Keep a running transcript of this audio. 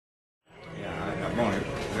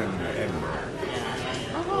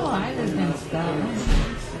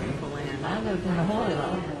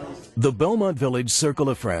The Belmont Village Circle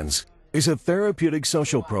of Friends is a therapeutic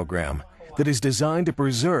social program that is designed to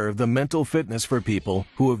preserve the mental fitness for people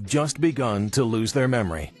who have just begun to lose their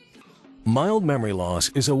memory. Mild memory loss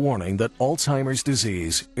is a warning that Alzheimer's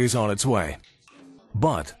disease is on its way.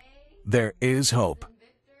 But there is hope.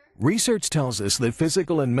 Research tells us that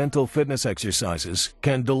physical and mental fitness exercises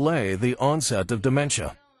can delay the onset of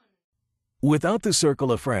dementia. Without the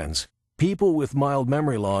Circle of Friends, people with mild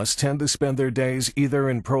memory loss tend to spend their days either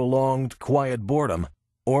in prolonged, quiet boredom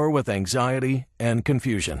or with anxiety and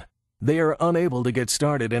confusion. They are unable to get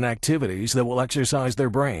started in activities that will exercise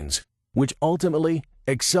their brains, which ultimately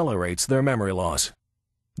accelerates their memory loss.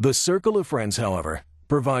 The Circle of Friends, however,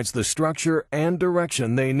 provides the structure and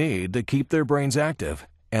direction they need to keep their brains active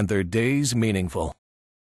and their days meaningful.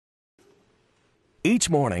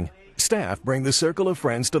 Each morning, staff bring the Circle of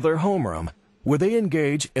Friends to their homeroom, where they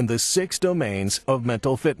engage in the 6 domains of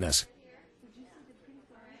mental fitness.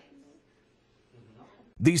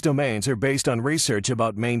 These domains are based on research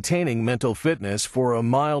about maintaining mental fitness for a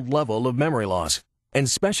mild level of memory loss, and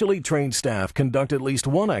specially trained staff conduct at least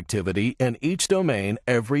one activity in each domain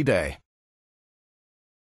every day.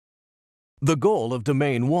 The goal of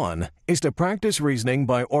Domain 1 is to practice reasoning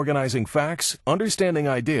by organizing facts, understanding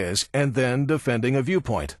ideas, and then defending a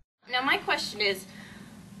viewpoint. Now my question is,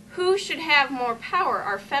 who should have more power,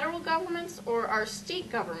 our federal governments or our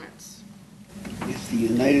state governments? It's the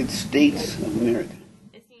United States of America.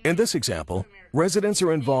 In this example, residents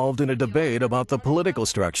are involved in a debate about the political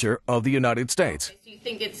structure of the United States. So you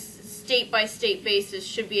think it's state-by-state basis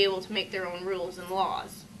should be able to make their own rules and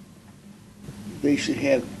laws? They should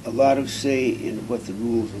have a lot of say in what the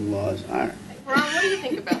rules and laws are. Ron, what do you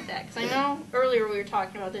think about that? Because I know earlier we were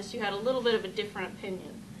talking about this, you had a little bit of a different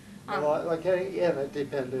opinion. Well, like, again, it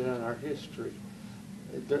depended on our history.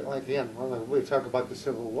 Like, again, we talk about the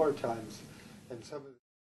Civil War times, and some of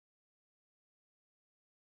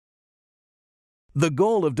The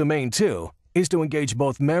goal of Domain 2 is to engage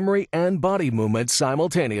both memory and body movements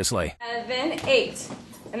simultaneously. 7, 8.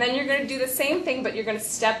 And then you're going to do the same thing, but you're going to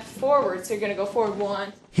step forward. So you're going to go forward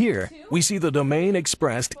 1. Here, we see the domain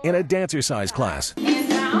expressed in a dancercise class. And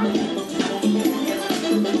down. All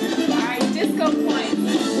right, disco points.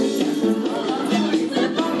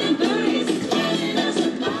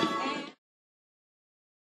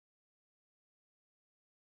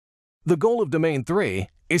 The goal of Domain 3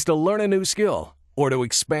 is to learn a new skill or to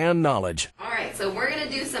expand knowledge. All right, so we're going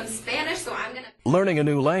to do some Spanish, so I'm going to... Learning a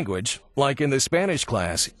new language, like in the Spanish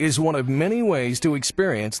class, is one of many ways to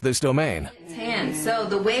experience this domain. Tan. So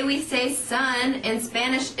the way we say sun in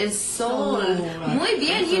Spanish is sol. Muy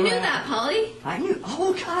bien, you knew that, Polly. I knew.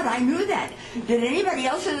 Oh, God, I knew that. Did anybody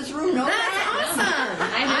else in this room know That's that?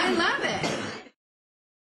 awesome. I love it.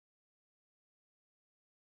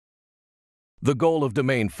 The goal of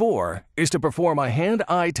Domain 4 is to perform a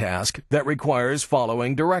hand-eye task that requires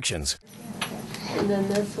following directions. And then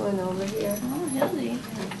this one over here. Oh, Hildy.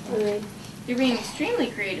 You're being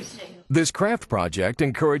extremely creative today. This craft project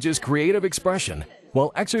encourages creative expression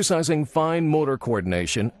while exercising fine motor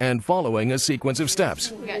coordination and following a sequence of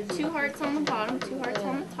steps. We got 2 hearts on the bottom, 2 hearts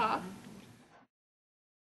on the top.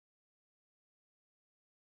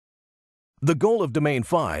 The goal of Domain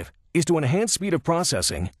 5 is to enhance speed of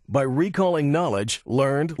processing by recalling knowledge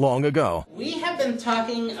learned long ago. We have been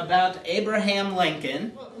talking about Abraham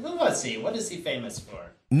Lincoln. Who was he? What is he famous for?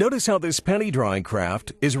 Notice how this penny drawing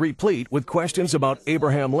craft is replete with questions about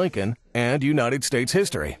Abraham Lincoln and United States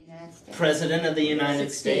history. President of the United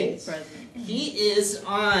States. He is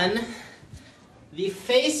on the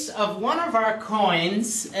face of one of our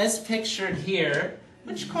coins, as pictured here.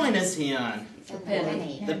 Which coin is he on? The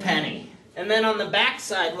penny. The penny. And then on the back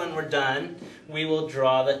side, when we're done, we will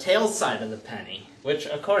draw the tail side of the penny. Which,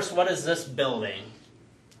 of course, what is this building?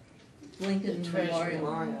 Lincoln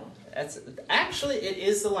Memorial. Actually, it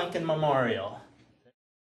is the Lincoln Memorial.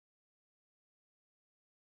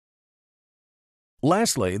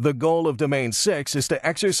 Lastly, the goal of Domain 6 is to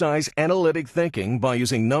exercise analytic thinking by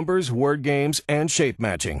using numbers, word games, and shape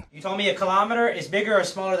matching. You told me a kilometer is bigger or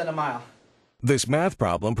smaller than a mile. This math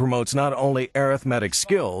problem promotes not only arithmetic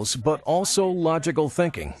skills, but also logical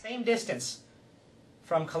thinking. Same distance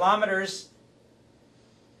from kilometers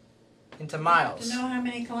into miles. To know how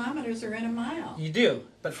many kilometers are in a mile. You do.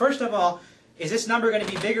 But first of all, is this number going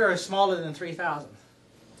to be bigger or smaller than 3,000?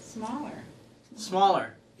 Smaller.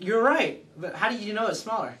 Smaller. You're right. But how do you know it's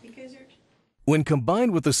smaller? Because you're... When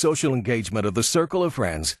combined with the social engagement of the Circle of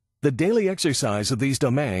Friends, the daily exercise of these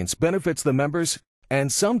domains benefits the members and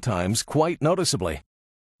sometimes quite noticeably.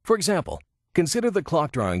 For example, consider the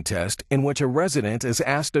clock drawing test in which a resident is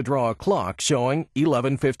asked to draw a clock showing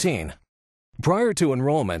 11:15. Prior to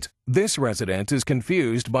enrollment, this resident is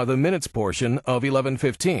confused by the minutes portion of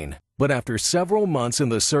 11:15, but after several months in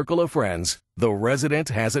the circle of friends, the resident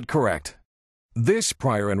has it correct. This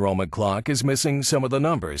prior enrollment clock is missing some of the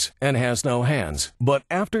numbers and has no hands, but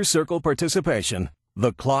after circle participation,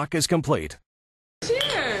 the clock is complete.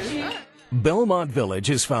 Cheers! Belmont Village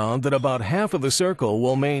has found that about half of the circle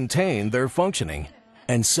will maintain their functioning,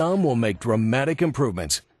 and some will make dramatic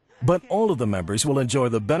improvements. But all of the members will enjoy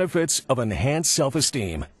the benefits of enhanced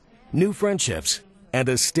self-esteem, new friendships, and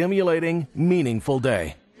a stimulating, meaningful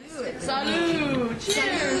day. Salud!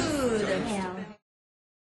 Cheers!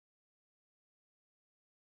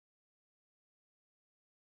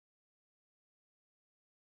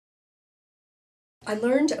 I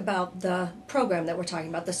learned about the program that we're talking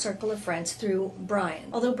about, the Circle of Friends, through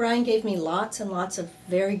Brian. Although Brian gave me lots and lots of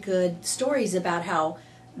very good stories about how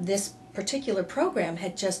this particular program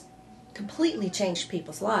had just completely changed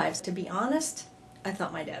people's lives. To be honest, I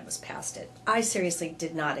thought my dad was past it. I seriously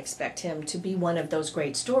did not expect him to be one of those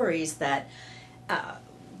great stories that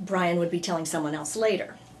Brian would be telling someone else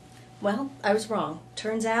later. Well, I was wrong.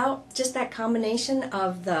 Turns out, just that combination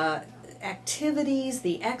of the activities,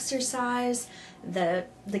 the exercise, the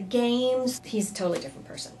games, he's a totally different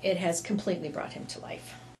person. It has completely brought him to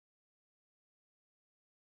life.